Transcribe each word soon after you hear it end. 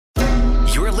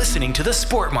listening to The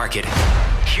Sport Market.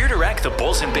 Here to rack the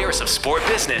bulls and bears of sport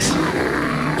business,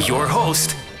 your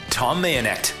host, Tom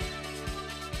Mayonet.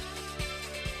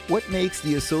 What makes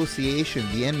the association,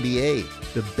 the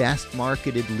NBA, the best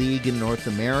marketed league in North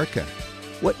America?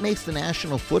 What makes the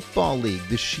National Football League,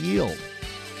 the Shield,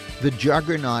 the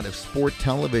juggernaut of sport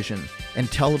television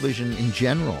and television in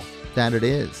general that it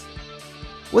is?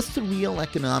 What's the real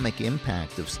economic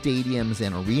impact of stadiums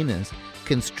and arenas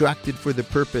constructed for the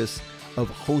purpose of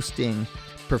hosting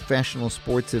professional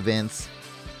sports events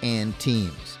and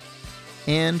teams?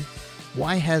 And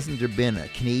why hasn't there been a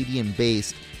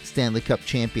Canadian-based Stanley Cup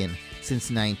champion since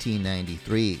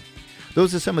 1993?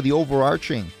 Those are some of the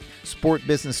overarching sport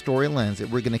business storylines that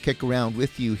we're going to kick around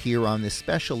with you here on this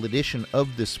special edition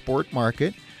of The Sport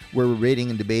Market, where we're rating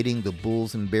and debating the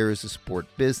bulls and bears of sport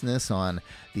business on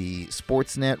the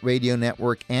Sportsnet radio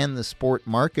network and the Sport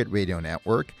Market radio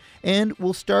network. And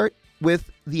we'll start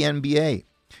with the NBA.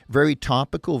 Very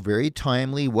topical, very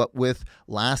timely, what with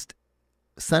last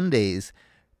Sunday's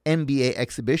NBA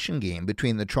exhibition game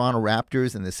between the Toronto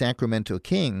Raptors and the Sacramento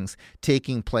Kings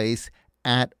taking place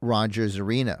at Rogers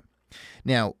Arena.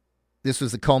 Now, this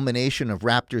was the culmination of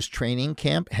Raptors training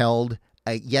camp held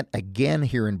yet again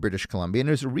here in British Columbia. And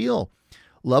there's a real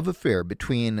love affair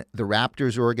between the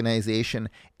Raptors organization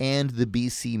and the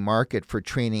BC market for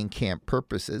training camp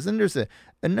purposes. And there's a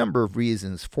number of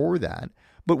reasons for that.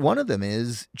 But one of them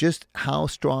is just how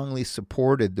strongly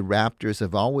supported the Raptors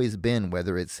have always been,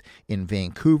 whether it's in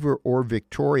Vancouver or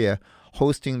Victoria,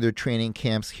 hosting their training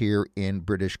camps here in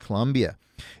British Columbia.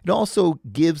 It also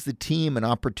gives the team an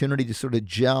opportunity to sort of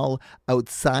gel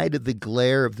outside of the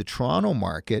glare of the Toronto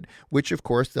market, which, of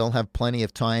course, they'll have plenty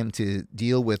of time to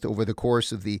deal with over the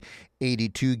course of the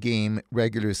 82-game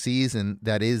regular season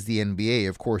that is the NBA.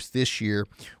 Of course, this year,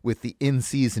 with the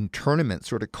in-season tournament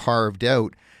sort of carved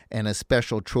out and a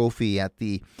special trophy at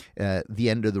the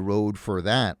end of the road for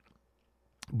that.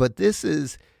 But this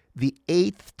is the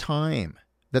 8th time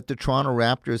that the Toronto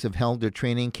Raptors have held their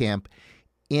training camp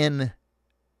in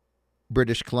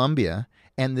British Columbia,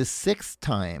 and the 6th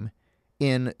time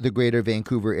in the greater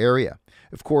Vancouver area.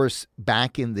 Of course,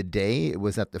 back in the day, it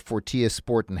was at the Fortia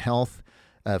Sport and Health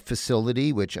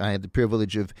facility, which I had the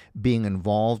privilege of being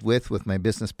involved with my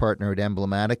business partner at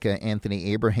Emblematica,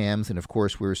 Anthony Abrahams, and of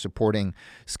course we were supporting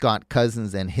Scott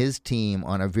Cousins and his team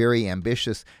on a very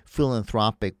ambitious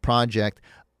philanthropic project.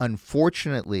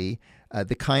 Unfortunately,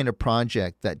 the kind of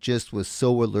project that just was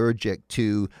so allergic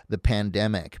to the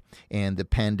pandemic. And the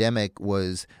pandemic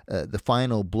was the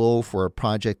final blow for a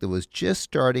project that was just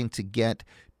starting to get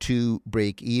to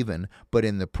break even, but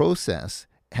in the process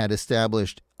had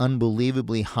established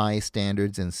unbelievably high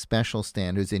standards and special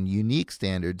standards and unique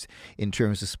standards in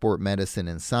terms of sport medicine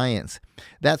and science.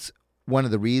 That's one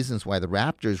of the reasons why the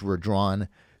Raptors were drawn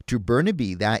to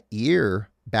Burnaby that year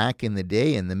back in the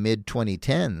day in the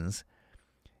mid-2010s.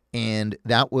 And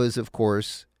that was, of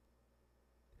course,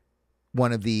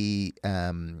 one of the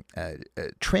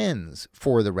trends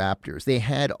for the Raptors. They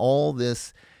had all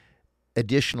this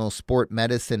additional sport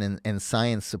medicine and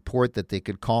science support that they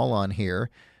could call on here,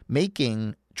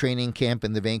 making training camp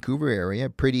in the Vancouver area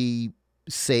pretty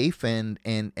safe and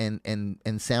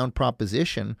sound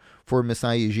proposition for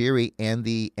Masai Ujiri and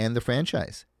the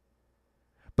franchise.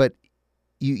 But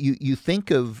you think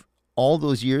of all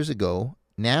those years ago.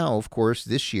 Now, of course,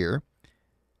 this year,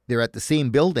 they're at the same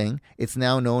building. It's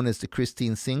now known as the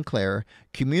Christine Sinclair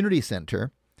Community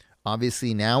Center,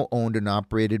 obviously now owned and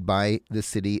operated by the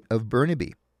city of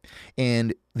Burnaby.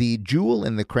 And the jewel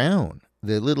in the crown,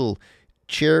 the little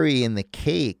cherry in the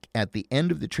cake at the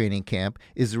end of the training camp,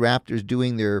 is the Raptors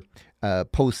doing their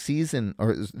postseason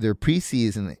or their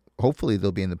preseason. Hopefully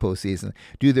they'll be in the postseason,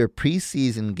 do their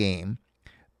preseason game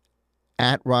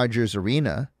at Rogers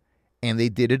Arena. And they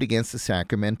did it against the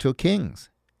Sacramento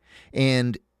Kings.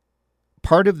 And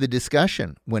part of the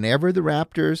discussion, whenever the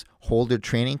Raptors hold their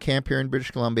training camp here in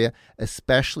British Columbia,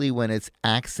 especially when it's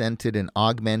accented and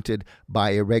augmented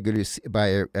by a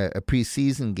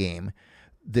preseason game,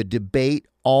 the debate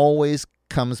always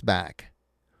comes back.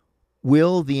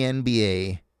 Will the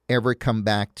NBA ever come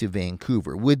back to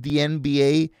Vancouver? Would the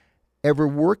NBA ever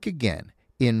work again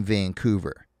in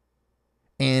Vancouver?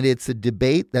 And it's a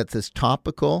debate that's as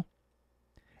topical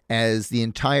as the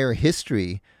entire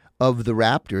history of the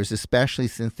Raptors, especially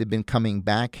since they've been coming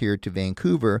back here to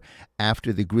Vancouver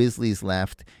after the Grizzlies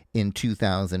left in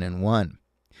 2001.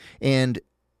 And,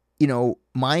 you know,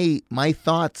 my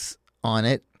thoughts on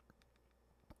it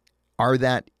are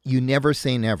that you never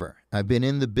say never. I've been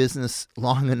in the business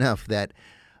long enough that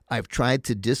I've tried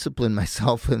to discipline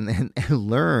myself and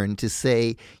learn to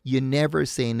say you never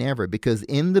say never, because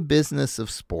in the business of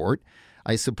sport,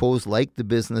 I suppose, like the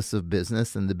business of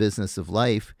business and the business of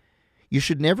life, you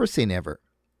should never say never.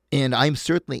 And I'm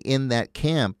certainly in that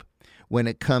camp when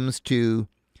it comes to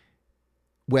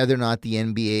whether or not the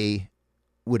NBA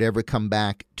would ever come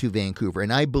back to Vancouver.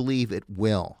 And I believe it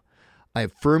will.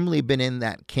 I've firmly been in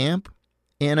that camp,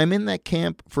 and I'm in that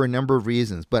camp for a number of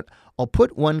reasons. But I'll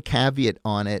put one caveat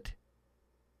on it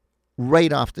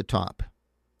right off the top.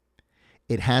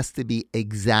 It has to be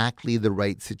exactly the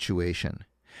right situation.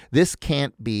 This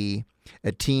can't be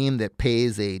a team that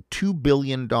pays a $2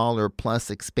 billion plus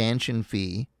expansion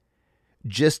fee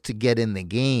just to get in the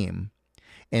game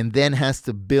and then has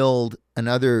to build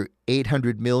another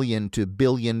 $800 million to $1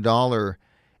 billion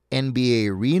NBA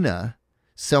arena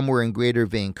somewhere in Greater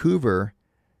Vancouver.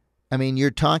 I mean,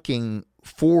 you're talking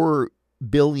 $4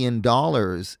 billion,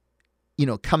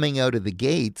 coming out of the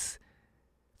gates,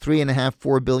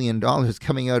 $3.5–4 billion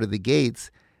coming out of the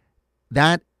gates.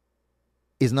 That's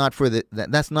not for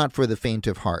the faint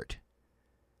of heart.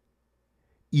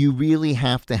 You really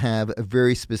have to have a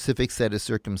very specific set of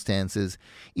circumstances,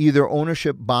 either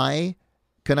ownership by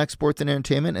Canuck Sports and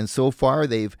Entertainment, and so far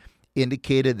they've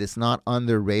indicated it's not on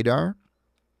their radar.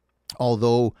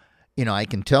 Although, I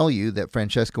can tell you that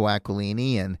Francesco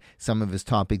Aquilini and some of his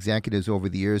top executives over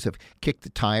the years have kicked the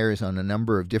tires on a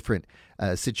number of different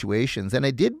situations. And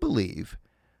I did believe,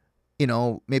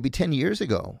 maybe 10 years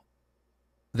ago,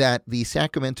 that the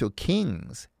Sacramento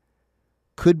Kings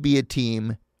could be a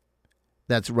team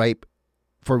that's ripe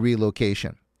for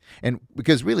relocation. And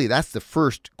because really that's the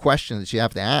first question that you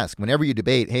have to ask whenever you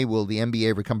debate, hey, will the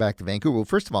NBA ever come back to Vancouver? Well,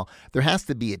 first of all, there has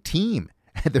to be a team.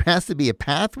 There has to be a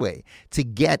pathway to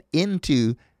get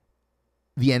into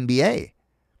the NBA.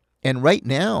 And right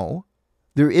now,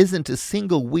 there isn't a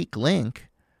single weak link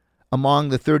among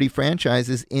the 30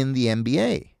 franchises in the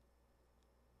NBA.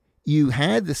 You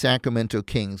had the Sacramento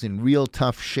Kings in real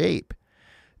tough shape.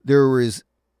 There was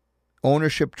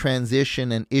ownership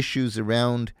transition and issues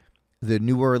around the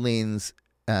New Orleans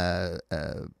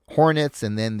Hornets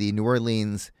and then the New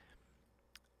Orleans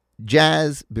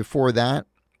Jazz before that.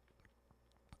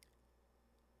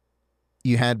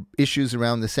 You had issues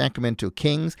around the Sacramento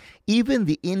Kings, even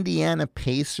the Indiana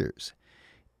Pacers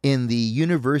in the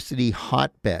university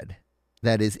hotbed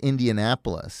that is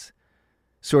Indianapolis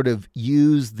sort of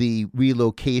used the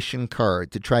relocation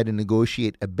card to try to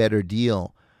negotiate a better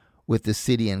deal with the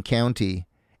city and county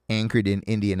anchored in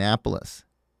Indianapolis.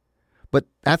 But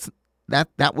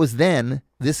that was then,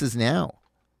 this is now.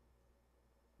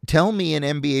 Tell me an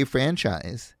NBA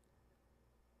franchise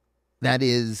that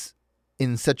is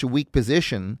in such a weak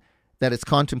position that it's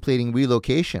contemplating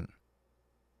relocation.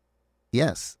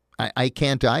 Yes, I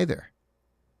can't either.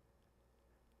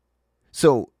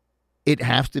 So it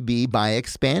has to be by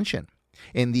expansion.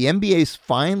 And the NBA's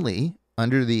finally,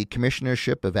 under the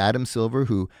commissionership of Adam Silver,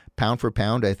 who pound for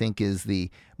pound I think is the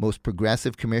most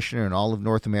progressive commissioner in all of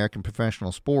North American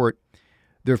professional sport,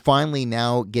 they're finally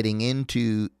now getting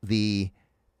into the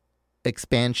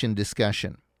expansion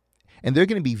discussion. And they're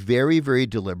going to be very, very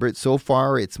deliberate. So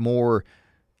far, it's more,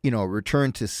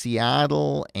 return to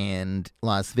Seattle and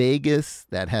Las Vegas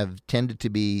that have tended to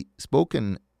be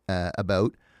spoken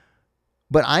about.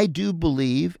 But I do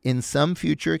believe in some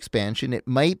future expansion. It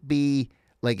might be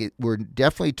we're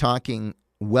definitely talking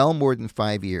well more than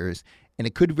 5 years, and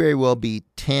it could very well be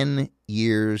 10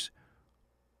 years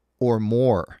or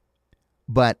more.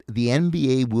 But the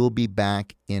NBA will be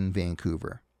back in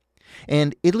Vancouver.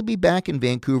 And it'll be back in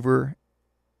Vancouver,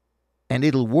 and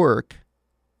it'll work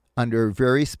under a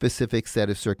very specific set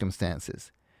of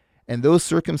circumstances. And those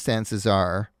circumstances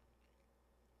are,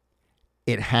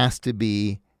 it has to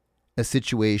be a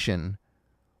situation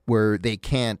where they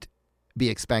can't be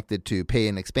expected to pay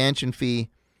an expansion fee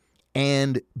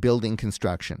and building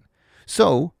construction.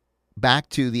 So, back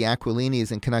to the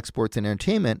Aquilinis and Canuck Sports and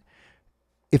Entertainment,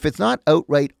 if it's not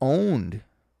outright owned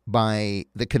by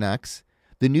the Canucks,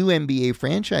 the new NBA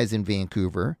franchise in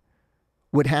Vancouver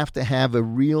would have to have a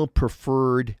real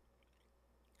preferred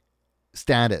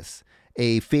status,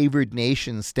 a favored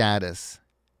nation status.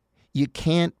 You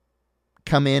can't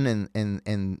come in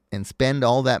and spend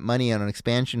all that money on an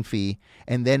expansion fee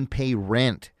and then pay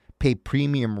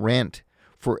premium rent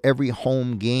for every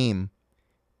home game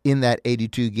in that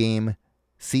 82-game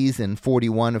season,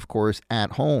 41, of course,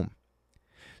 at home.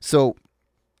 So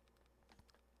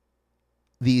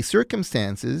the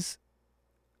circumstances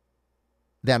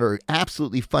that are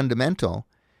absolutely fundamental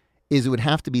is it would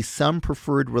have to be some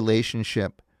preferred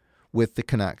relationship with the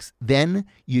Canucks. Then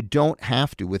you don't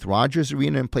have to, with Rogers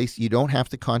Arena in place, you don't have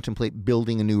to contemplate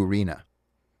building a new arena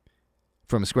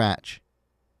from scratch.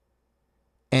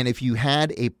 And if you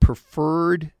had a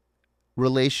preferred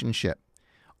relationship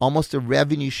almost a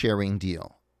revenue sharing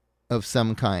deal of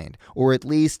some kind, or at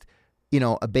least,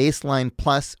 a baseline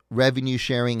plus revenue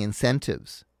sharing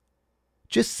incentives.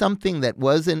 Just something that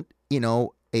wasn't,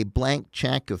 a blank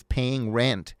check of paying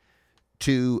rent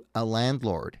to a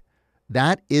landlord.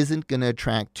 That isn't going to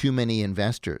attract too many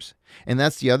investors. And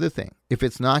that's the other thing. If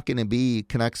it's not going to be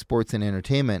Canucks Sports and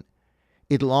Entertainment,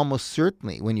 it'll almost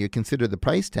certainly, when you consider the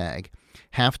price tag,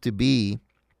 have to be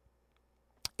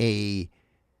a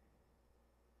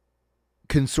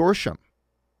consortium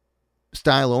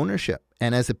style ownership.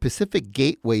 And as a Pacific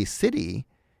Gateway city,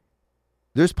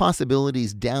 there's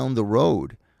possibilities down the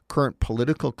road, current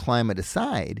political climate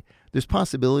aside, there's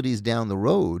possibilities down the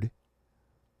road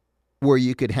where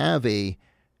you could have a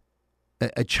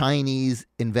Chinese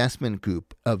investment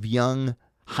group of young,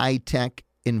 high-tech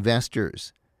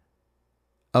investors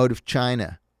out of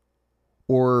China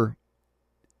or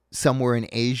somewhere in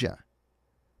Asia,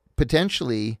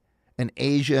 potentially an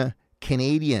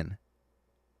Asia-Canadian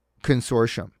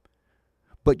consortium.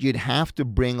 But you'd have to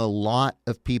bring a lot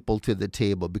of people to the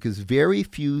table because very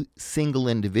few single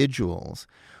individuals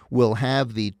will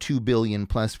have the $2 billion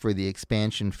plus for the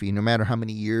expansion fee, no matter how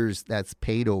many years that's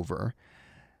paid over.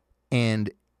 And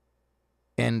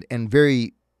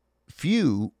very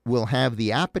few will have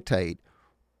the appetite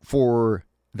for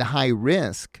the high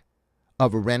risk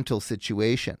of a rental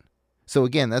situation. So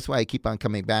again, that's why I keep on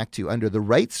coming back to, under the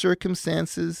right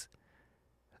circumstances,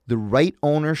 the right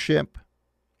ownership,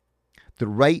 the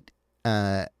right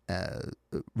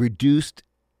reduced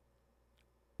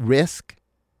risk,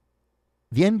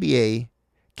 the NBA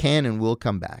can and will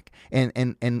come back.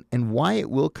 And why it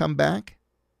will come back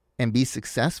and be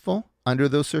successful under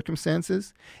those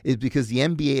circumstances is because the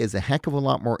NBA is a heck of a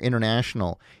lot more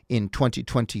international in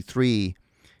 2023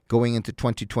 going into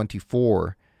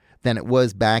 2024 than it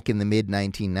was back in the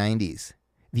mid-1990s.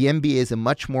 The NBA is a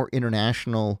much more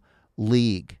international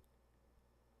league.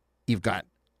 You've got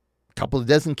a couple of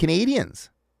dozen Canadians.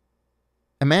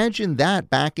 Imagine that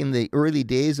back in the early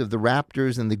days of the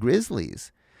Raptors and the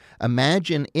Grizzlies.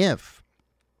 Imagine if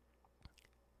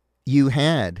you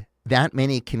had that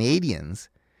many Canadians,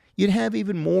 you'd have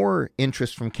even more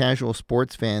interest from casual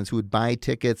sports fans who would buy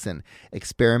tickets and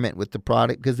experiment with the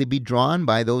product because they'd be drawn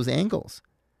by those angles.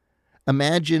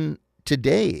 Imagine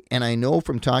today, and I know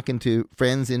from talking to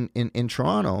friends in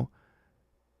Toronto,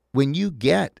 when you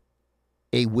get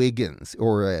a Wiggins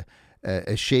or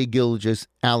a Shai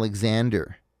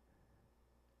Gilgeous-Alexander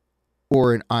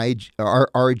or an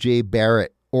R.J.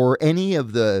 Barrett or any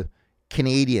of the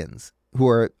Canadians who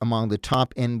are among the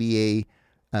top NBA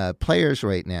players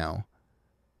right now,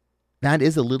 that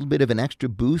is a little bit of an extra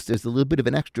boost. There's a little bit of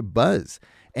an extra buzz.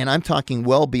 And I'm talking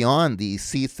well beyond the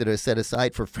seats that are set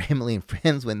aside for family and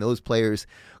friends when those players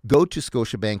go to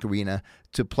Scotiabank Arena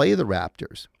to play the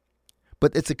Raptors.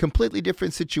 But it's a completely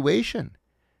different situation.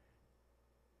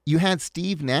 You had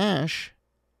Steve Nash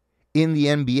in the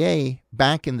NBA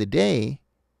back in the day,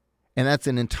 and that's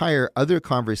an entire other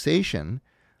conversation.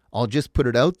 I'll just put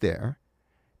it out there.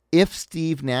 If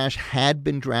Steve Nash had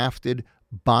been drafted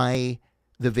by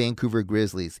the Vancouver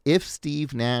Grizzlies, if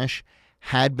Steve Nash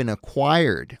had been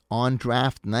acquired on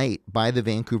draft night by the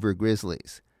Vancouver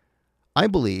Grizzlies, I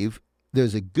believe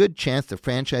there's a good chance the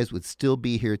franchise would still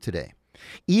be here today.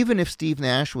 Even if Steve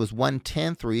Nash was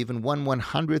 1/10th or even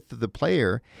 1/100th of the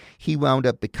player he wound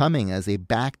up becoming as a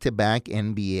back-to-back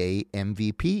NBA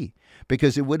MVP,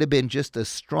 because it would have been just a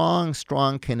strong,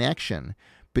 strong connection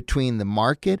between the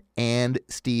market and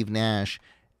Steve Nash,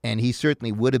 and he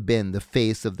certainly would have been the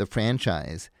face of the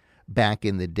franchise back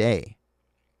in the day.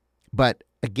 But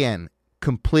again,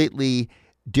 completely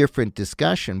different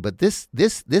discussion. But this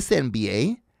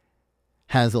NBA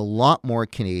has a lot more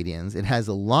Canadians. It has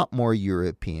a lot more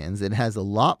Europeans. It has a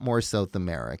lot more South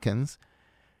Americans.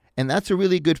 And that's a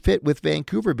really good fit with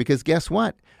Vancouver because guess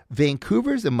what?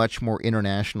 Vancouver's a much more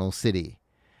international city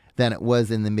than it was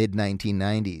in the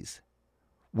mid-1990s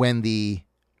when the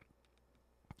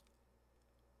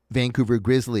Vancouver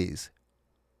Grizzlies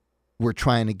were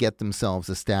trying to get themselves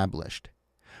established.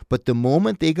 But the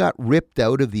moment they got ripped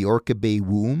out of the Orca Bay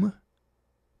womb,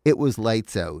 it was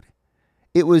lights out.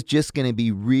 It was just going to be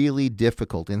really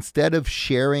difficult. Instead of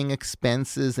sharing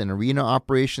expenses and arena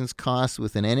operations costs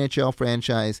with an NHL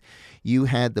franchise, you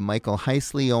had the Michael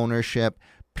Heisley ownership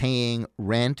paying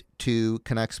rent to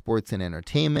Canucks Sports and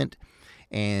Entertainment,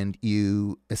 and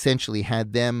you essentially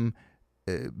had them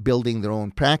building their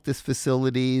own practice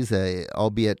facilities,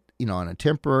 albeit on a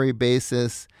temporary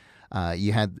basis.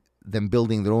 You had them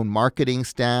building their own marketing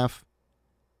staff.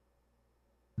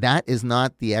 That is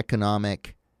not the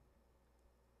economic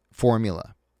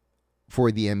formula for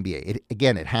the NBA.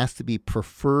 It has to be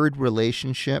preferred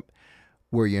relationship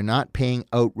where you're not paying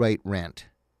outright rent.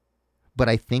 But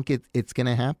I think it's going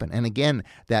to happen. And again,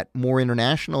 that more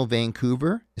international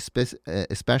Vancouver,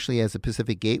 especially as a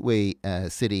Pacific Gateway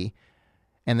city,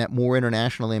 and that more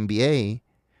international NBA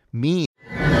means...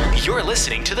 You're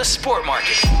listening to The Sport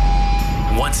Market.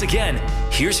 Once again,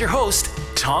 here's your host,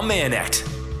 Tom Mayonet.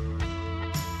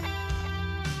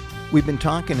 We've been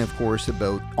talking, of course,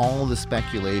 about all the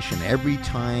speculation. Every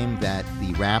time that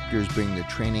the Raptors bring their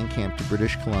training camp to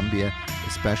British Columbia,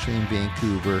 especially in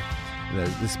Vancouver,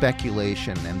 the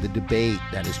speculation and the debate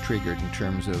that is triggered in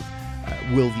terms of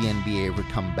will the NBA ever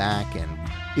come back, and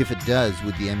if it does,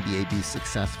 would the NBA be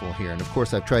successful here? And of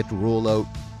course, I've tried to roll out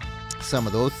some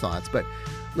of those thoughts, but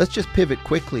let's just pivot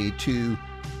quickly to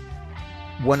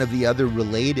one of the other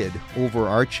related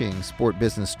overarching sport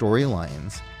business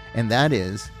storylines, and that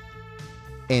is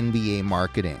NBA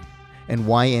marketing, and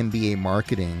why NBA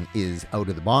marketing is out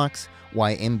of the box,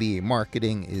 why NBA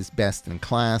marketing is best in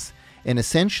class. And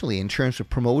essentially, in terms of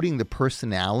promoting the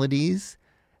personalities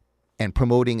and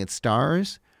promoting its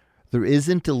stars, there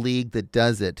isn't a league that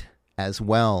does it as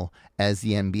well as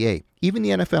the NBA. Even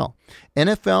the NFL.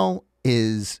 NFL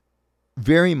is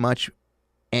very much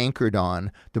anchored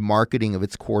on the marketing of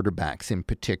its quarterbacks in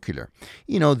particular.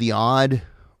 You know, the odd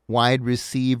wide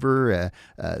receiver,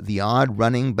 the odd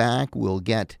running back will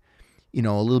get, a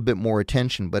little bit more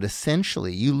attention. But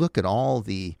essentially, you look at all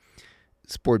the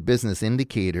sport business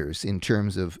indicators in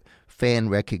terms of fan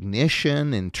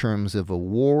recognition, in terms of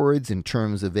awards, in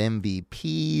terms of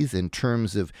MVPs, in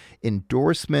terms of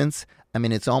endorsements. I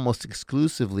mean, it's almost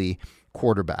exclusively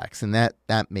quarterbacks, and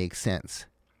that makes sense.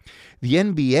 The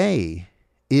NBA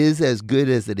is as good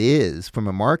as it is from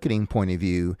a marketing point of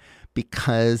view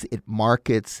because it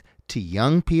markets to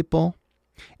young people,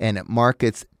 and it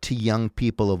markets to young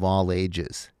people of all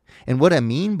ages. And what I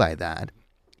mean by that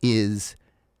is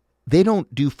they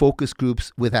don't do focus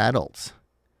groups with adults.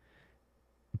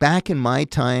 Back in my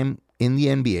time in the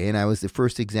NBA, and I was the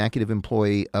first executive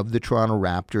employee of the Toronto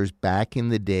Raptors back in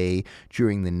the day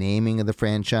during the naming of the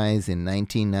franchise in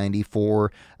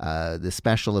 1994, the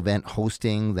special event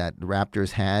hosting that the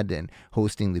Raptors had and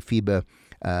hosting the FIBA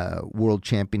World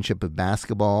Championship of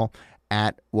Basketball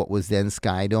at what was then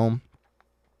Skydome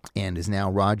and is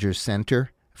now Rogers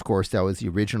Center. Of course, that was the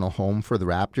original home for the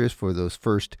Raptors for those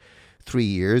first 3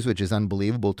 years, which is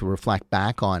unbelievable to reflect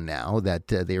back on now that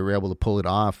they were able to pull it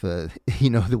off, the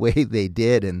way they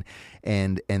did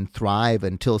and thrive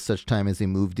until such time as they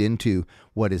moved into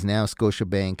what is now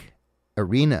Scotiabank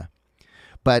Arena.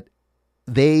 But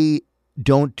they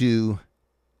don't do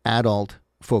adult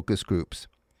focus groups.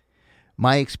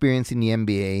 My experience in the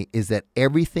NBA is that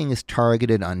everything is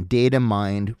targeted on data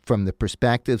mined from the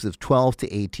perspectives of 12 to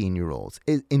 18-year-olds,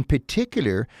 in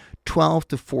particular 12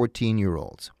 to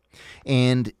 14-year-olds.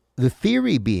 And the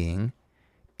theory being,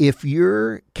 if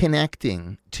you're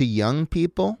connecting to young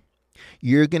people,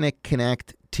 you're going to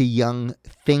connect to young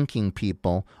thinking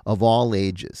people of all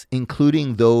ages,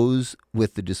 including those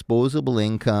with the disposable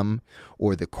income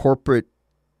or the corporate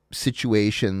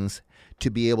situations to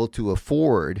be able to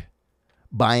afford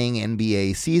buying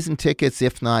NBA season tickets,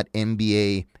 if not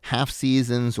NBA half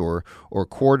seasons or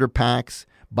quarter packs,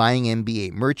 buying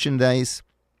NBA merchandise,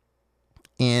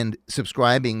 and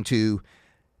subscribing to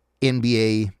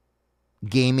NBA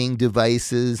gaming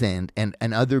devices and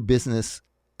other business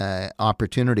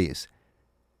opportunities.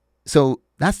 So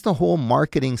that's the whole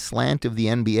marketing slant of the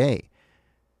NBA.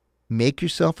 Make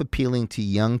yourself appealing to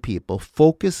young people,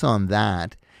 focus on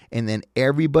that, and then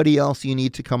everybody else you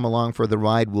need to come along for the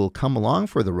ride will come along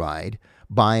for the ride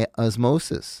by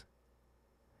osmosis.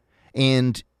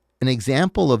 And an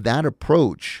example of that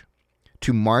approach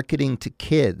to marketing to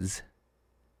kids,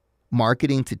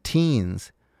 marketing to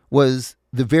teens, was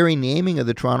the very naming of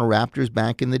the Toronto Raptors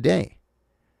back in the day.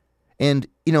 And,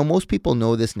 most people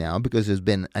know this now because there's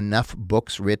been enough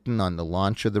books written on the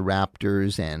launch of the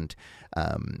Raptors and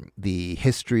the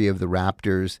history of the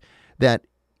Raptors that,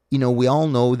 we all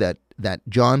know that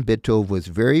John Bitove was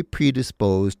very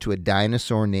predisposed to a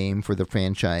dinosaur name for the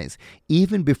franchise,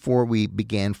 even before we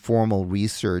began formal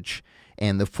research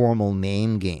and the formal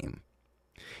name game.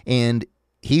 And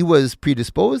he was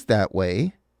predisposed that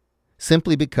way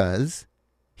simply because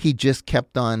he just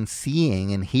kept on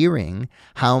seeing and hearing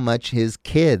how much his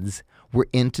kids were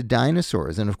into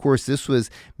dinosaurs. And of course, this was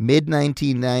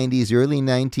mid-1990s, early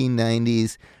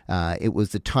 1990s. It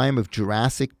was the time of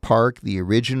Jurassic Park, the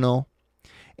original.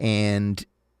 And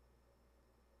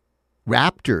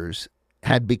raptors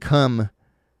had become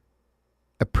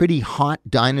a pretty hot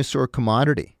dinosaur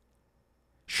commodity.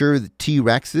 Sure, the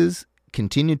T-Rexes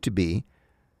continued to be,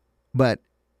 But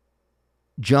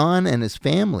John and his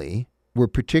family were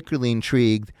particularly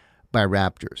intrigued by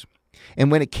raptors.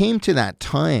 And when it came to that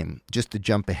time, just to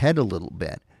jump ahead a little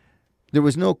bit, there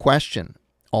was no question.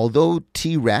 Although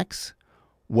T-Rex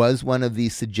was one of the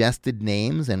suggested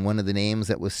names and one of the names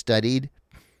that was studied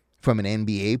from an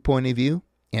NBA point of view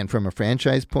and from a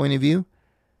franchise point of view,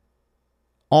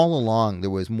 all along there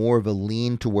was more of a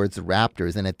lean towards the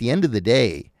Raptors. And at the end of the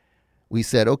day, we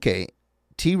said, okay,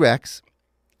 T-Rex,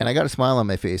 and I got a smile on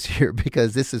my face here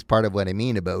because this is part of what I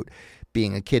mean about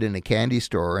being a kid in a candy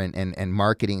store and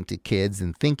marketing to kids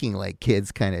and thinking like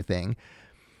kids kind of thing.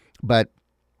 But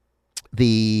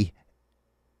the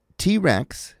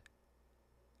T-Rex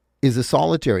is a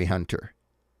solitary hunter.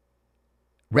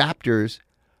 Raptors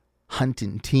hunt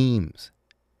in teams.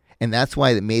 And that's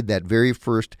why it made that very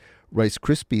first Rice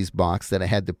Krispies box that I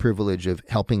had the privilege of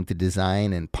helping to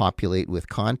design and populate with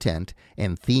content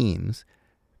and themes.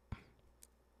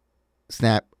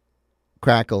 Snap,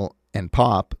 Crackle, and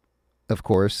Pop, of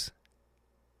course,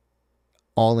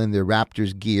 all in their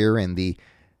Raptors gear, and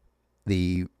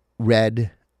the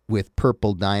red with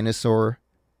purple dinosaur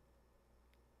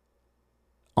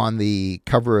on the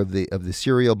cover of the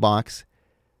cereal box.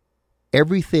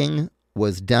 Everything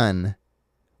was done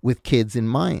with kids in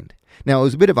mind. Now, it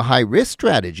was a bit of a high-risk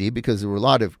strategy because there were a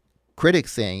lot of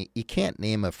critics saying you can't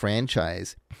name a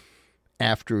franchise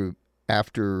after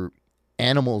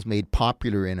animals made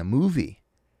popular in a movie.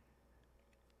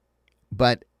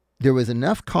 But there was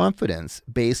enough confidence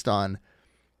based on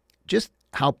just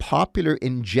how popular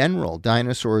in general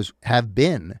dinosaurs have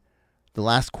been the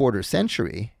last quarter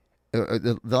century,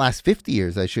 the last 50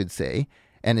 years, I should say,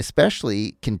 and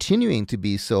especially continuing to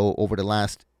be so over the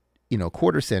last,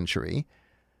 quarter century,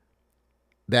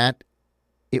 that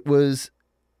it was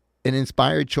an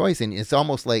inspired choice. And it's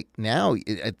almost like now,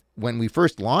 when we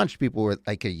first launched, people were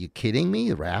like, are you kidding me?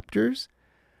 The Raptors?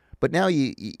 But now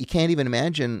you can't even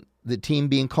imagine the team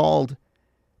being called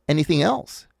anything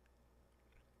else.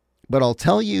 But I'll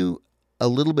tell you a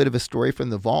little bit of a story from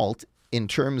the vault in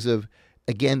terms of,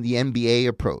 again, the NBA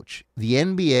approach. The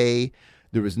NBA,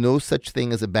 there was no such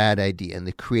thing as a bad idea. In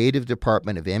the creative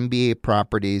department of NBA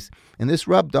properties, and this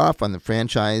rubbed off on the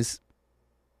franchise,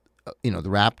 the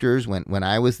Raptors when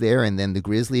I was there, and then the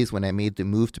Grizzlies when I made the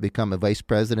move to become a vice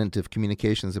president of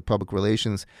communications and public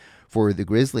relations for the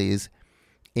Grizzlies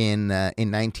in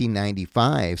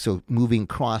 1995. So moving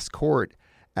cross court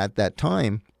at that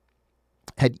time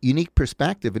had unique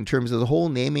perspective in terms of the whole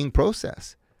naming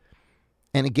process.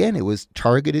 And again, it was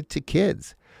targeted to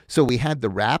kids. So we had the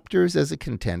Raptors as a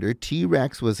contender.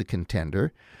 T-Rex was a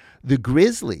contender. The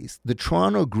Grizzlies, the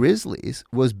Toronto Grizzlies,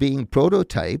 was being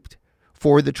prototyped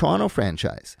for the Toronto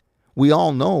franchise. We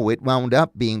all know it wound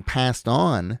up being passed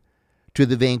on to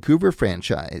the Vancouver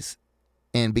franchise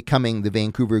and becoming the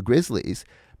Vancouver Grizzlies.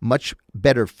 Much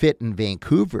better fit in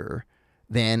Vancouver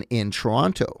than in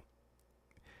Toronto.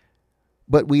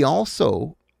 But we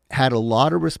also had a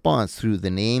lot of response through the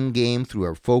name game, through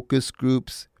our focus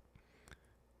groups,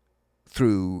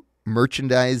 through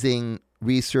merchandising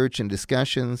research and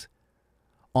discussions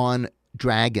on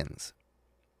Dragons.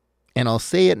 And I'll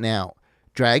say it now.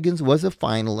 Dragons was a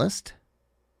finalist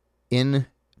in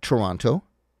Toronto.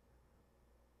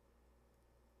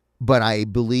 But I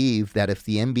believe that if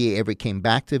the NBA ever came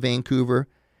back to Vancouver,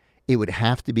 it would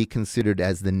have to be considered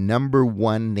as the number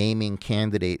one naming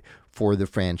candidate for the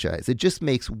franchise. It just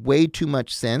makes way too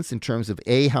much sense in terms of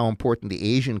A, how important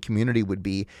the Asian community would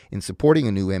be in supporting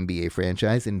a new NBA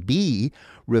franchise, and B,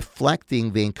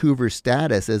 reflecting Vancouver's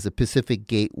status as a Pacific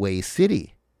Gateway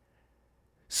city.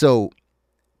 So,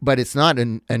 but it's not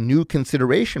a new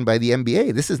consideration by the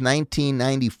NBA. This is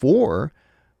 1994.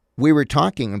 We were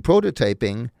talking and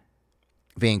prototyping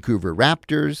Toronto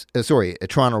Raptors,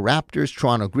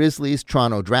 Toronto Grizzlies,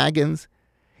 Toronto Dragons,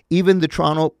 even the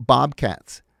Toronto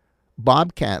Bobcats.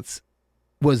 Bobcats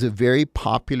was a very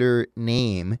popular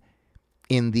name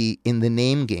in the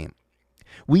name game.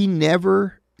 We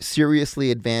never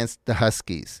seriously advanced the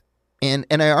Huskies. And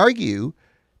I argue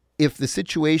if the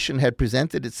situation had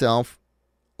presented itself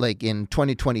like in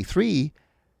 2023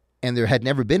 and there had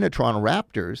never been a Toronto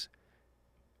Raptors,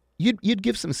 you'd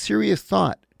give some serious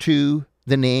thought to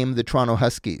the name the Toronto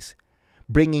Huskies,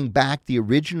 bringing back the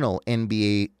original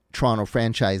NBA Toronto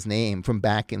franchise name from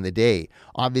back in the day,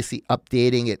 obviously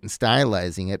updating it and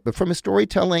stylizing it. But from a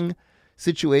storytelling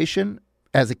situation,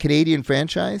 as a Canadian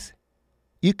franchise,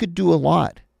 you could do a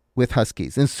lot with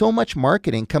Huskies. And so much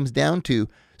marketing comes down to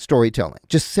storytelling,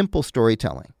 just simple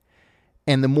storytelling.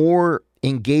 And the more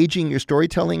engaging your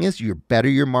storytelling is, the better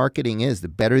your marketing is, the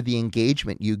better the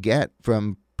engagement you get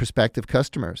from prospective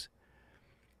customers.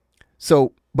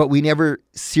 So But we never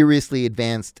seriously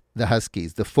advanced the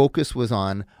Huskies. The focus was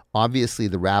on, obviously,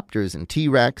 the Raptors and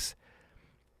T-Rex.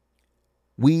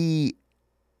 We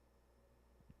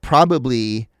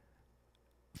probably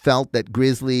felt that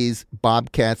Grizzlies,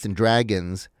 Bobcats, and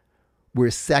Dragons were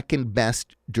second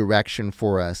best direction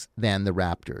for us than the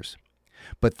Raptors.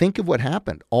 But think of what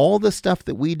happened. All the stuff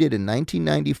that we did in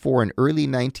 1994 and early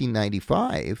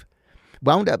 1995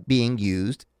 wound up being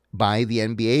used by the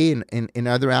NBA in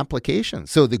other applications.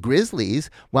 So the Grizzlies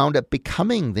wound up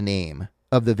becoming the name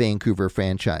of the Vancouver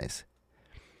franchise.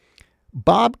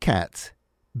 Bobcats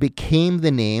became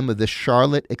the name of the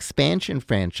Charlotte expansion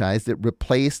franchise that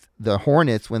replaced the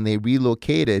Hornets when they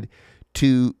relocated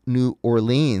to New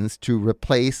Orleans to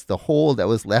replace the hole that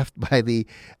was left by the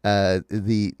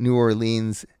New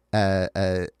Orleans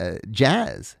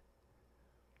Jazz.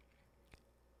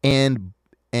 And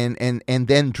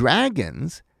then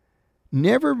Dragons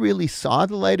never really saw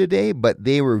the light of day, but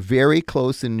they were very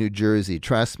close in New Jersey.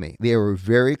 Trust me, they were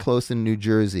very close in New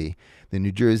Jersey, the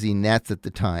New Jersey Nets at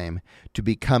the time, to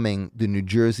becoming the New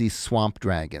Jersey Swamp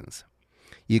Dragons.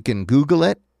 You can Google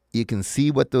it. You can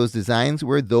see what those designs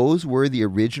were. Those were the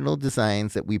original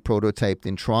designs that we prototyped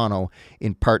in Toronto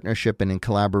in partnership and in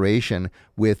collaboration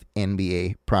with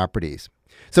NBA Properties.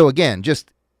 So again, just,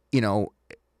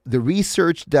 the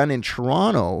research done in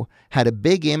Toronto had a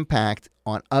big impact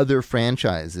on other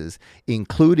franchises,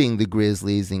 including the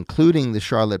Grizzlies, including the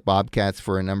Charlotte Bobcats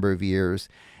for a number of years,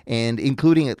 and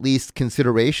including at least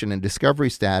consideration and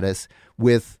discovery status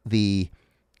with the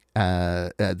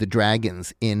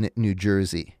Dragons in New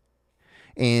Jersey.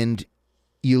 And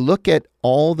you look at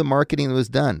all the marketing that was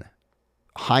done,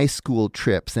 high school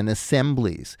trips and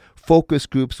assemblies, focus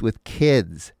groups with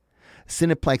kids,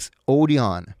 Cineplex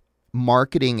Odeon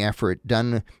marketing effort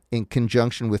done in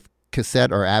conjunction with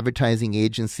Cassette, our advertising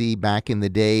agency back in the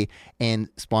day, and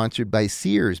sponsored by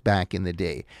Sears back in the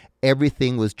day.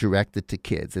 Everything was directed to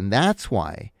kids. And that's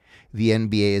why the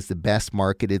NBA is the best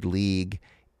marketed league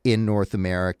in North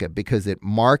America, because it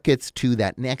markets to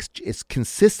that it's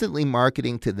consistently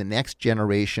marketing to the next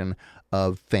generation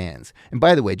of fans. And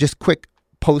by the way, just quick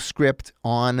postscript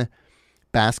on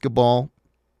basketball,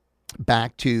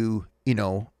 back to,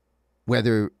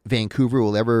 whether Vancouver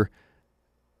will ever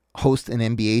host an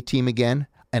NBA team again,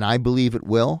 and I believe it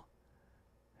will.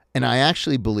 And I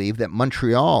actually believe that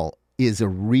Montreal is a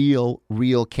real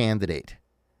candidate.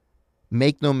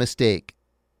 Make no mistake,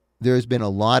 there's been a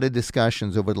lot of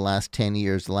discussions over the last 10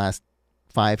 years, the last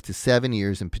 5 to 7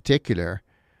 years in particular,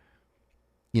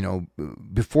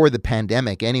 before the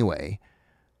pandemic anyway,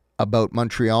 about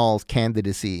Montreal's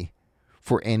candidacy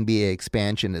for NBA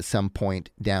expansion at some point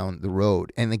down the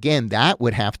road. And again, that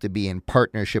would have to be in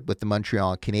partnership with the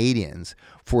Montreal Canadiens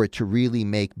for it to really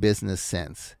make business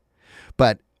sense.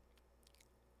 But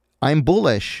I'm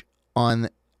bullish on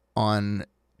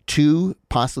 2,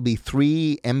 possibly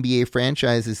 3 NBA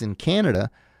franchises in Canada,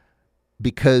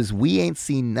 because we ain't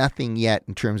seen nothing yet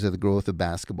in terms of the growth of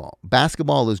basketball.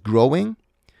 Basketball is growing,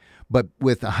 but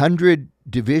with 100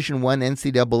 Division I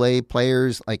NCAA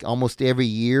players like almost every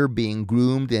year being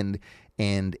groomed and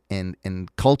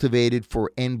cultivated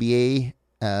for NBA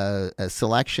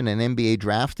selection and NBA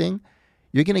drafting,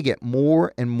 you're going to get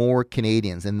more and more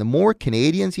Canadians. And the more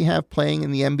Canadians you have playing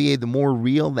in the NBA, the more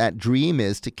real that dream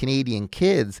is to Canadian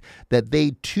kids that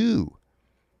they too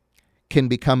can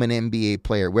become an NBA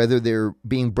player, whether they're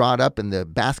being brought up in the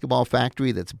basketball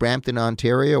factory that's Brampton,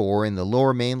 Ontario, or in the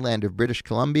lower mainland of British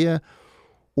Columbia,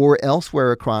 or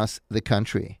elsewhere across the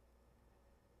country.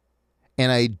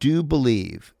 And I do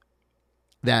believe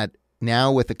that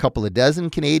now with a couple of dozen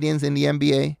Canadians in the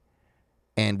NBA,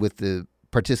 and with the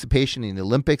participation in the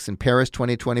Olympics in Paris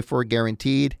 2024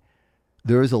 guaranteed,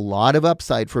 there is a lot of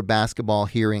upside for basketball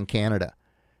here in Canada.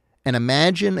 And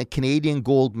imagine a Canadian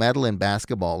gold medal in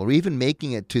basketball, or even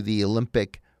making it to the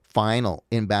Olympic final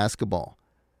in basketball.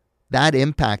 That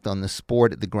impact on the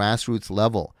sport at the grassroots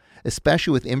level,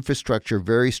 especially with infrastructure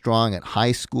very strong at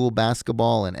high school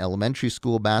basketball and elementary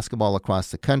school basketball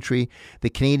across the country. The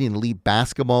Canadian Elite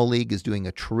Basketball League is doing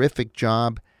a terrific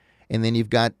job. And then you've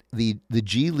got the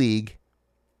G League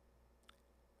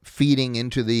feeding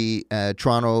into the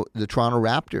Toronto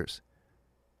Raptors.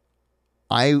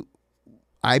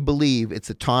 I believe it's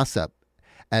a toss-up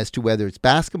as to whether it's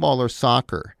basketball or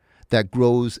soccer that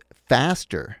grows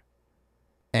faster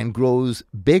and grows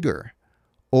bigger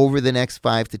over the next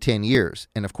 5 to 10 years.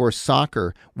 And of course,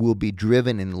 soccer will be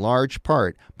driven in large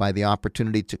part by the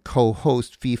opportunity to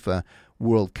co-host FIFA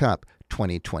World Cup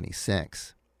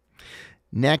 2026.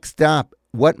 Next up,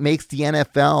 what makes the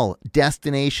NFL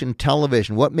destination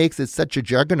television? What makes it such a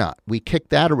juggernaut? We kick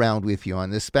that around with you on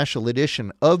this special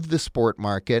edition of The Sport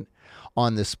Market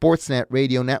on the Sportsnet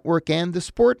Radio Network and the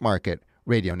Sport Market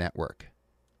Radio Network.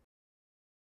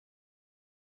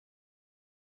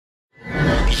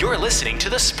 You're listening to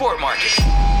The Sport Market.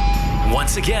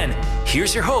 Once again,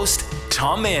 here's your host,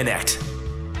 Tom Mayonet.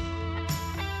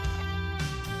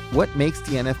 What makes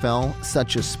the NFL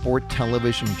such a sport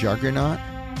television juggernaut?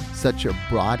 Such a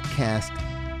broadcast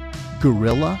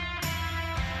gorilla?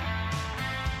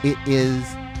 It is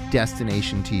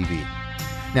destination TV.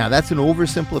 Now, that's an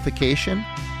oversimplification,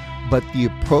 but the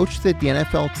approach that the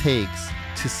NFL takes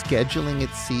to scheduling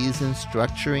its season,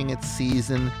 structuring its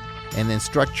season, and then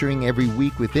structuring every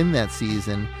week within that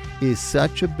season is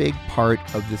such a big part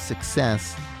of the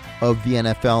success of the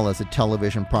NFL as a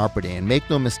television property. And make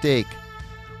no mistake,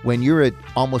 when you're at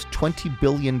almost $20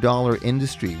 billion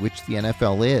industry, which the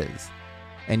NFL is,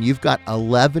 and you've got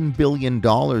 $11 billion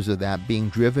of that being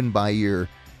driven by your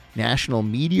national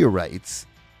media rights,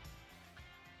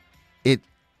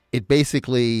 it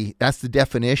basically, that's the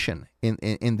definition.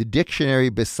 In the dictionary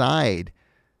beside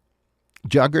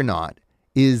juggernaut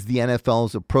is the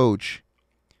NFL's approach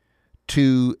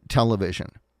to television.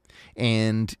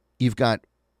 And you've got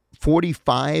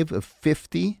 45 of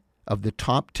 50 of the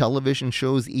top television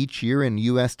shows each year in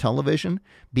U.S. television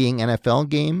being NFL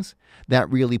games. That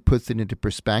really puts it into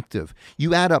perspective.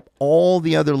 You add up all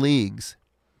the other leagues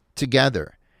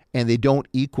together, and they don't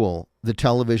equal the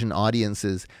television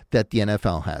audiences that the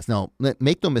NFL has. Now,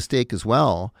 make no mistake as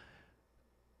well,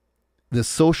 the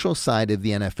social side of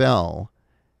the NFL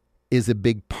is a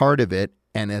big part of it,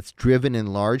 and it's driven in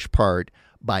large part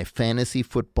by fantasy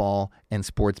football and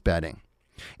sports betting.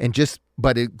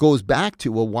 But it goes back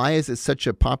to, well, why is it such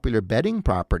a popular betting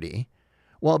property?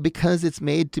 Well, because it's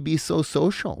made to be so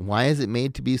social. Why is it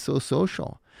made to be so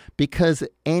social? Because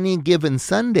any given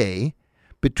Sunday,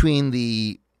 between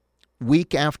the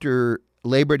week after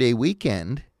Labor Day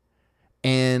weekend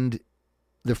and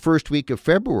the first week of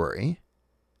February,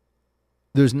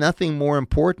 there's nothing more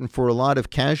important for a lot of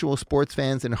casual sports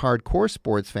fans and hardcore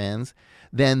sports fans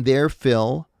than their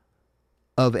fill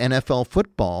of NFL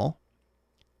football.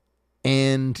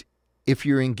 And if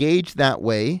you're engaged that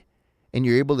way and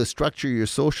you're able to structure your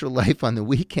social life on the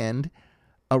weekend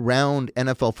around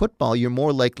NFL football, you're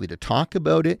more likely to talk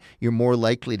about it. You're more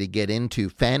likely to get into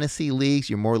fantasy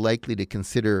leagues. You're more likely to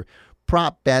consider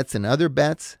prop bets and other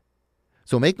bets.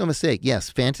 So make no mistake, yes,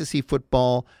 fantasy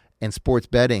football and sports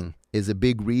betting is a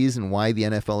big reason why the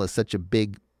NFL is such a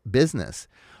big business.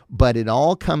 But it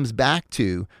all comes back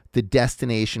to the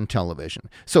destination television.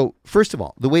 So first of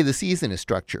all, the way the season is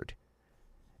structured,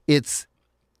 it's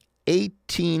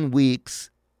 18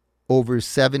 weeks over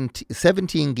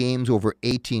 17 games over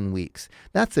 18 weeks.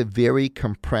 That's a very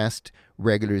compressed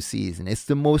regular season. It's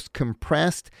the most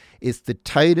compressed, it's the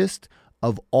tightest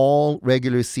of all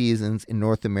regular seasons in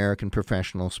North American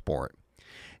professional sport.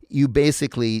 You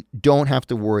basically don't have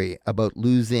to worry about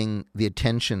losing the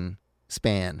attention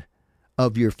span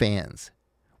of your fans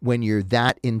when you're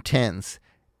that intense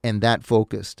and that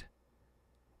focused.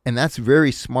 And that's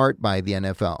very smart by the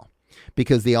NFL,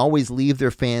 because they always leave their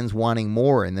fans wanting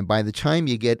more. And then by the time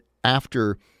you get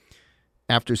after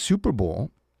Super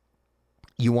Bowl,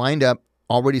 you wind up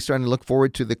already starting to look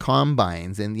forward to the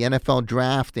combines and the NFL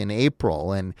draft in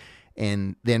April and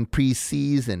then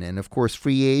preseason and, of course,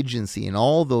 free agency and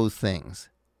all those things.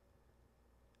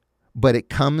 But it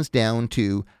comes down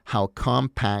to how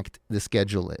compact the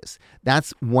schedule is.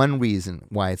 That's one reason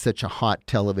why it's such a hot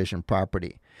television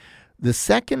property. The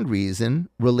second reason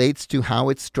relates to how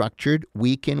it's structured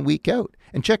week in, week out.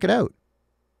 And check it out.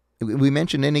 We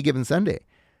mentioned any given Sunday.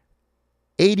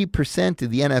 80% of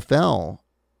the NFL,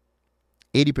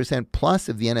 80% plus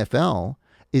of the NFL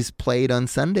is played on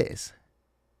Sundays.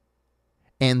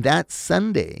 And that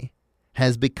Sunday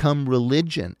has become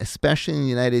religion, especially in the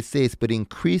United States, but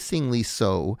increasingly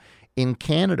so in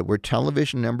Canada, where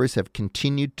television numbers have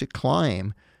continued to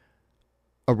climb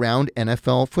around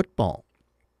NFL football.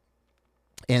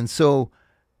 And so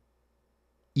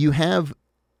you have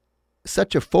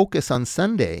such a focus on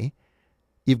Sunday.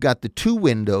 You've got the two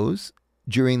windows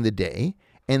during the day,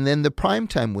 and then the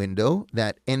primetime window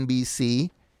that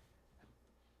NBC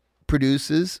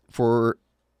produces for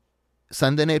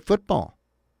Sunday Night Football.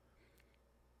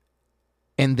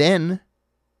 And then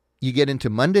you get into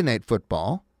Monday Night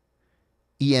Football,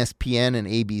 ESPN and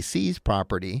ABC's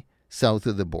property south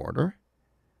of the border.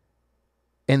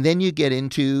 And then you get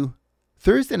into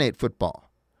Thursday Night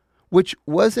Football, which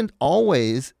wasn't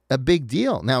always a big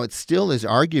deal. Now, it still is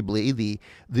arguably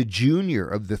the junior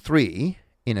of the three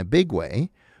in a big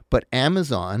way, But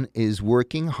Amazon is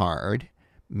working hard,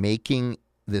 making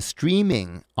the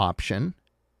streaming option,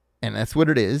 and that's what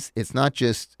it is. It's not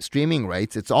just streaming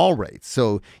rights, it's all rights.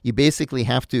 So you basically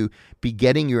have to be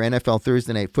getting your NFL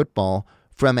Thursday Night Football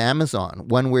from Amazon,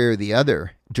 one way or the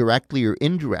other, directly or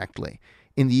indirectly.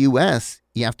 In the U.S.,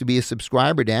 you have to be a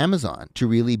subscriber to Amazon to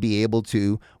really be able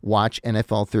to watch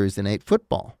NFL Thursday Night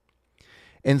Football.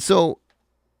 And so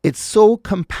it's so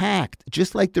compact,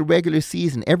 just like the regular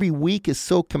season. Every week is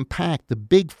so compact. The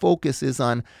big focus is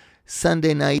on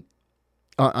Sunday night,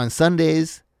 on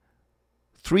Sundays,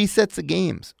 3 sets of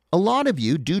games. A lot of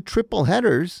you do triple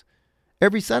headers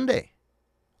every Sunday,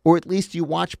 or at least you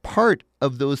watch part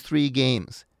of those 3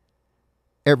 games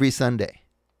every Sunday.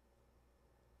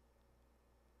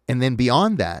 And then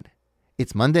beyond that,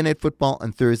 it's Monday Night Football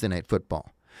and Thursday Night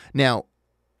Football. Now,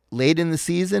 late in the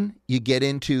season, you get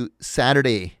into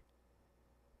Saturday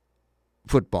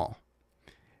football.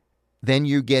 Then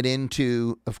you get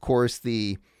into, of course,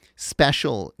 the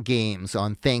special games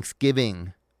on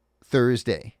Thanksgiving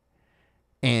Thursday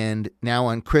and now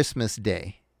on Christmas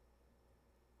Day.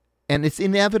 And it's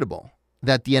inevitable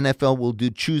that the NFL will do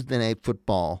Tuesday Night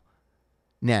Football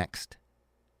next.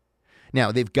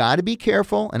 Now, they've got to be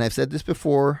careful, and I've said this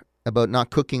before, about not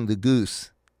cooking the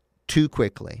goose too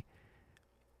quickly.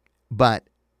 But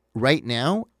right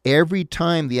now, every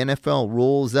time the NFL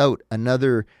rolls out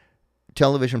another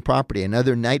television property,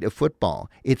 another night of football,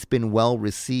 it's been well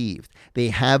received. They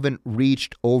haven't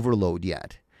reached overload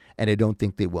yet, and I don't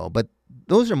think they will. But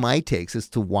those are my takes as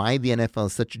to why the NFL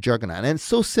is such a juggernaut. And it's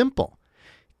so simple.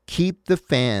 Keep the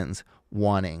fans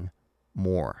wanting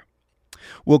more.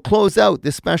 We'll close out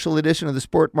this special edition of the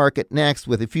Sport Market next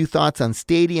with a few thoughts on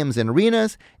stadiums and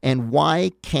arenas and why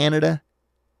Canada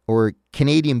or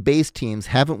Canadian-based teams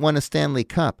haven't won a Stanley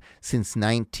Cup since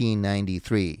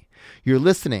 1993. You're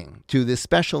listening to this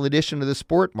special edition of the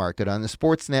Sport Market on the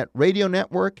Sportsnet Radio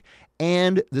Network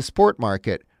and the Sport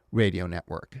Market Radio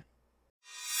Network.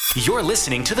 You're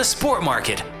listening to the Sport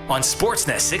Market on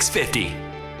Sportsnet 650.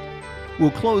 We'll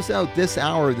close out this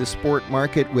hour of the Sport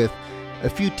Market with a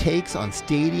few takes on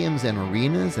stadiums and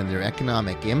arenas and their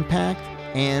economic impact,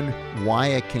 and why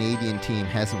a Canadian team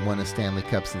hasn't won a Stanley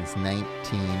Cup since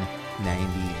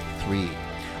 1993.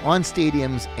 On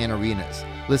stadiums and arenas,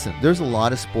 listen, there's a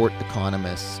lot of sport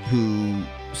economists who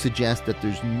suggest that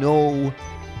there's no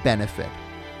benefit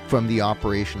from the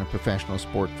operation of professional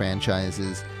sport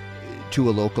franchises to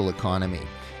a local economy,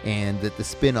 and that the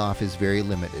spin-off is very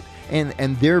limited.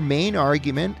 And their main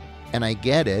argument, and I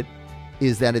get it,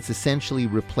 is that it's essentially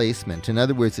replacement. In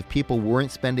other words, if people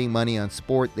weren't spending money on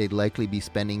sport, they'd likely be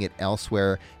spending it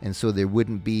elsewhere, and so there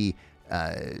wouldn't be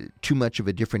too much of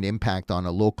a different impact on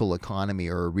a local economy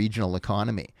or a regional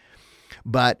economy.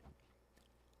 But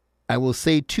I will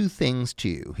say 2 things to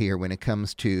you here when it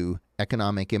comes to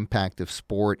economic impact of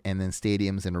sport and then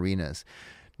stadiums and arenas.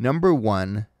 Number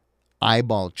 1,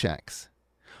 eyeball checks.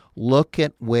 Look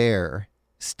at where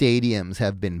stadiums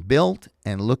have been built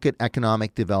and look at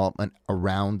economic development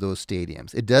around those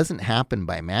stadiums. It doesn't happen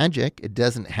by magic. It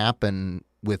doesn't happen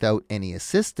without any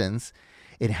assistance.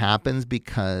 It happens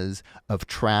because of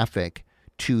traffic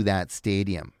to that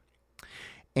stadium.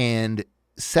 And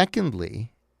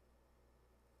secondly,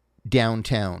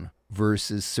 downtown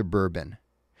versus suburban.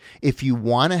 If you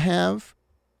want to have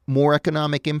more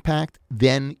economic impact,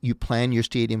 then you plan your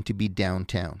stadium to be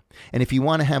downtown. And if you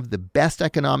want to have the best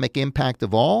economic impact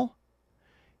of all,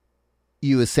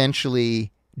 you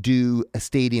essentially do a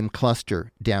stadium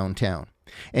cluster downtown.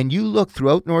 And you look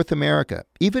throughout North America,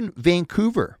 even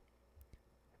Vancouver.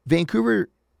 Vancouver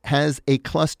has a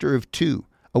cluster of 2,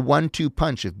 a 1-2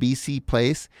 punch of BC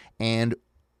Place and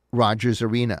Rogers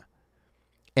Arena.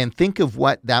 And think of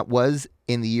what that was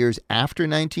in the years after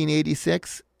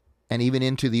 1986 and even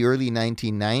into the early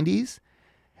 1990s,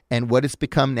 and what it's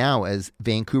become now as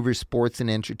Vancouver Sports and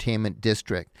Entertainment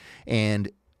District. And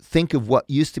think of what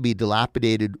used to be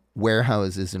dilapidated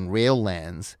warehouses and rail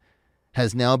lands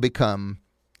has now become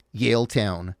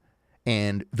Yaletown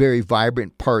and very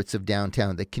vibrant parts of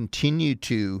downtown that continue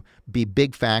to be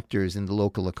big factors in the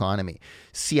local economy.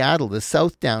 Seattle, the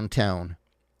South Downtown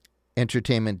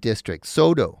Entertainment District.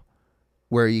 Soto,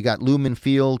 where you got Lumen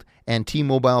Field and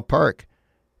T-Mobile Park.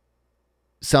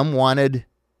 Some wanted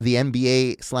the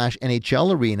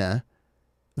NBA/NHL arena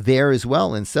there as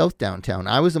well in South Downtown.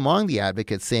 I was among the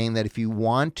advocates saying that if you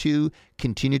want to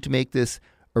continue to make this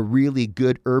a really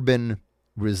good urban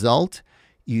result,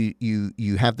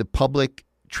 you have the public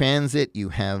transit, you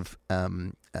have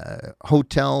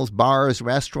hotels, bars,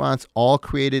 restaurants, all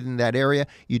created in that area.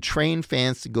 You train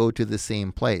fans to go to the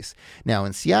same place. Now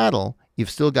in Seattle, You've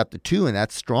still got the two, and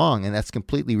that's strong, and that's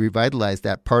completely revitalized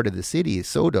that part of the city,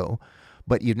 SoDo.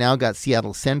 But you've now got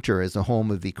Seattle Center as the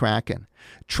home of the Kraken.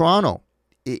 Toronto,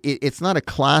 it's not a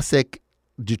classic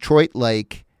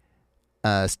Detroit-like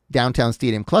downtown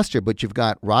stadium cluster, but you've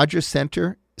got Rogers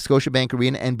Center, Scotiabank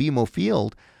Arena, and BMO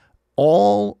Field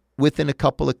all within a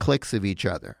couple of clicks of each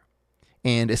other.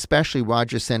 And especially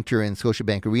Rogers Center and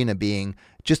Scotiabank Arena being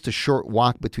just a short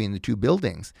walk between the two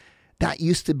buildings. That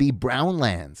used to be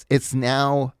Brownlands. It's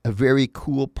now a very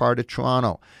cool part of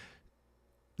Toronto.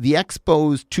 The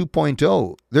Expos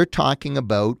 2.0, they're talking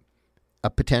about a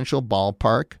potential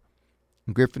ballpark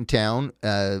in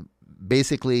Griffintown,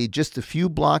 basically just a few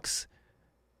blocks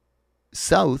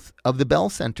south of the Bell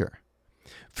Center.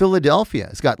 Philadelphia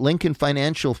has got Lincoln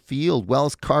Financial Field,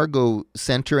 Wells Cargo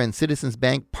Center, and Citizens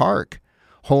Bank Park,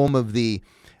 home of the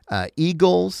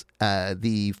Eagles,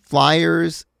 the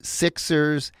Flyers,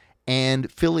 Sixers,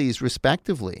 and Phillies,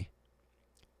 respectively.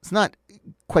 It's not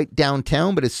quite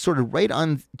downtown, but it's sort of right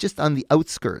on, just on the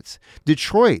outskirts.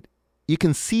 Detroit, you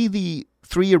can see the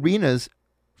three arenas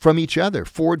from each other: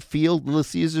 Ford Field, Little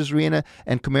Caesars Arena,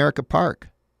 and Comerica Park.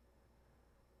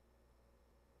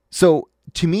 So,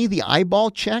 to me, the eyeball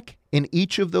check in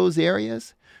each of those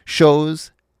areas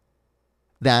shows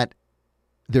that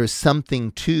there's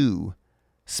something to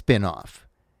spin-off.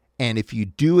 And if you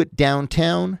do it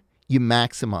downtown, you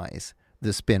maximize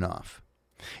the spin-off.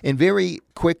 And very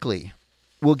quickly,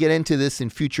 we'll get into this in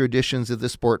future editions of the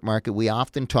Sport Market. We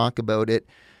often talk about it.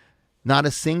 Not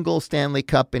a single Stanley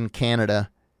Cup in Canada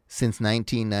since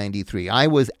 1993. I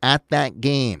was at that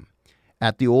game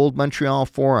at the old Montreal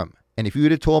Forum. And if you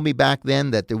would have told me back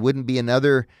then that there wouldn't be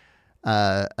another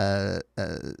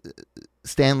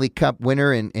Stanley Cup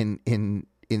winner in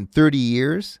 30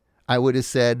 years, I would have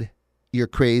said, you're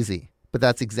crazy. But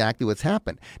that's exactly what's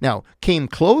happened. Now, came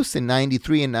close in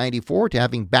 93 and 94 to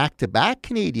having back-to-back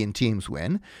Canadian teams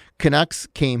win. Canucks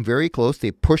came very close.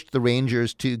 They pushed the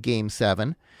Rangers to Game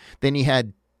 7. Then you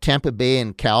had Tampa Bay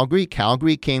and Calgary.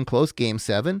 Calgary came close, Game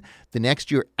 7. The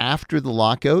next year after the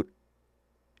lockout,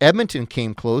 Edmonton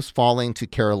came close, falling to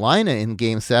Carolina in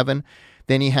Game 7.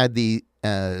 Then you had the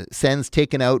Sens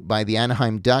taken out by the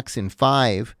Anaheim Ducks in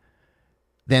 5.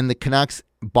 Then the Canucks,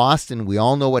 Boston, we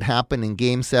all know what happened in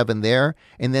Game 7 there.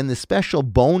 And then the special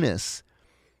bonus,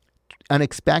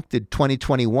 unexpected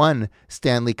 2021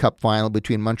 Stanley Cup final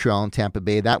between Montreal and Tampa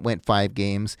Bay. That went 5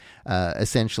 games.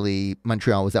 Essentially,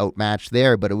 Montreal was outmatched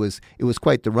there, but it was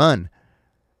quite the run.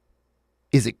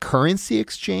 Is it currency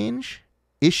exchange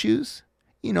issues?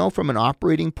 You know, from an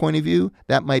operating point of view,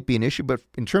 that might be an issue. But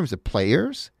in terms of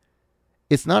players,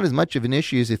 it's not as much of an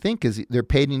issue as you think, because they're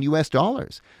paid in U.S.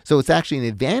 dollars. So it's actually an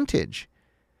advantage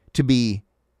to be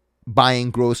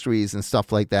buying groceries and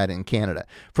stuff like that in Canada.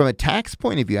 From a tax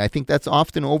point of view, I think that's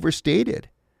often overstated.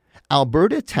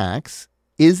 Alberta tax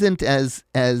isn't as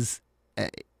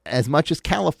much as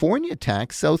California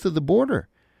tax south of the border.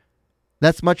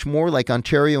 That's much more like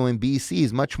Ontario and BC,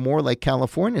 is much more like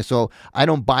California. So I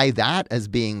don't buy that as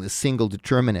being the single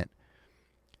determinant.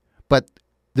 But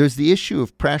there's the issue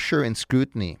of pressure and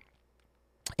scrutiny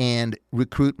and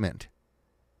recruitment.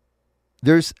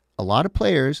 There's a lot of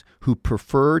players who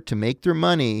prefer to make their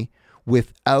money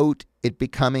without it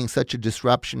becoming such a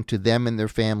disruption to them and their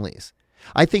families.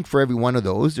 I think for every one of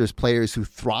those, there's players who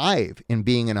thrive in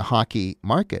being in a hockey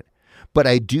market. But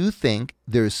I do think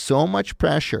there's so much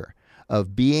pressure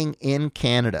of being in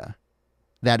Canada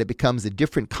that it becomes a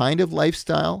different kind of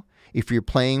lifestyle. If you're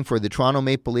playing for the Toronto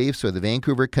Maple Leafs or the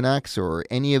Vancouver Canucks or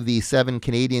any of the 7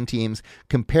 Canadian teams,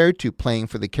 compared to playing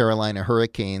for the Carolina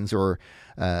Hurricanes or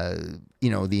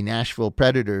the Nashville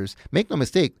Predators, make no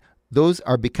mistake, those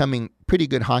are becoming pretty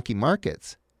good hockey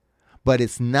markets. But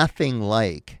it's nothing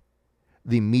like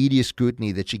the media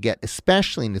scrutiny that you get,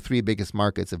 especially in the 3 biggest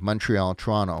markets of Montreal,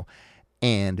 Toronto,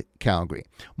 and Calgary.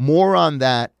 More on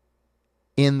that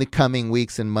in the coming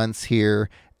weeks and months here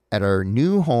at our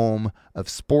new home of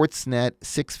Sportsnet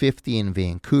 650 in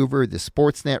Vancouver, the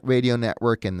Sportsnet Radio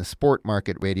Network, and the Sport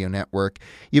Market Radio Network.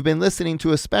 You've been listening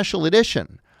to a special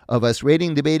edition of us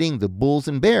rating, debating the Bulls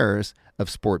and Bears of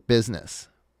sport business.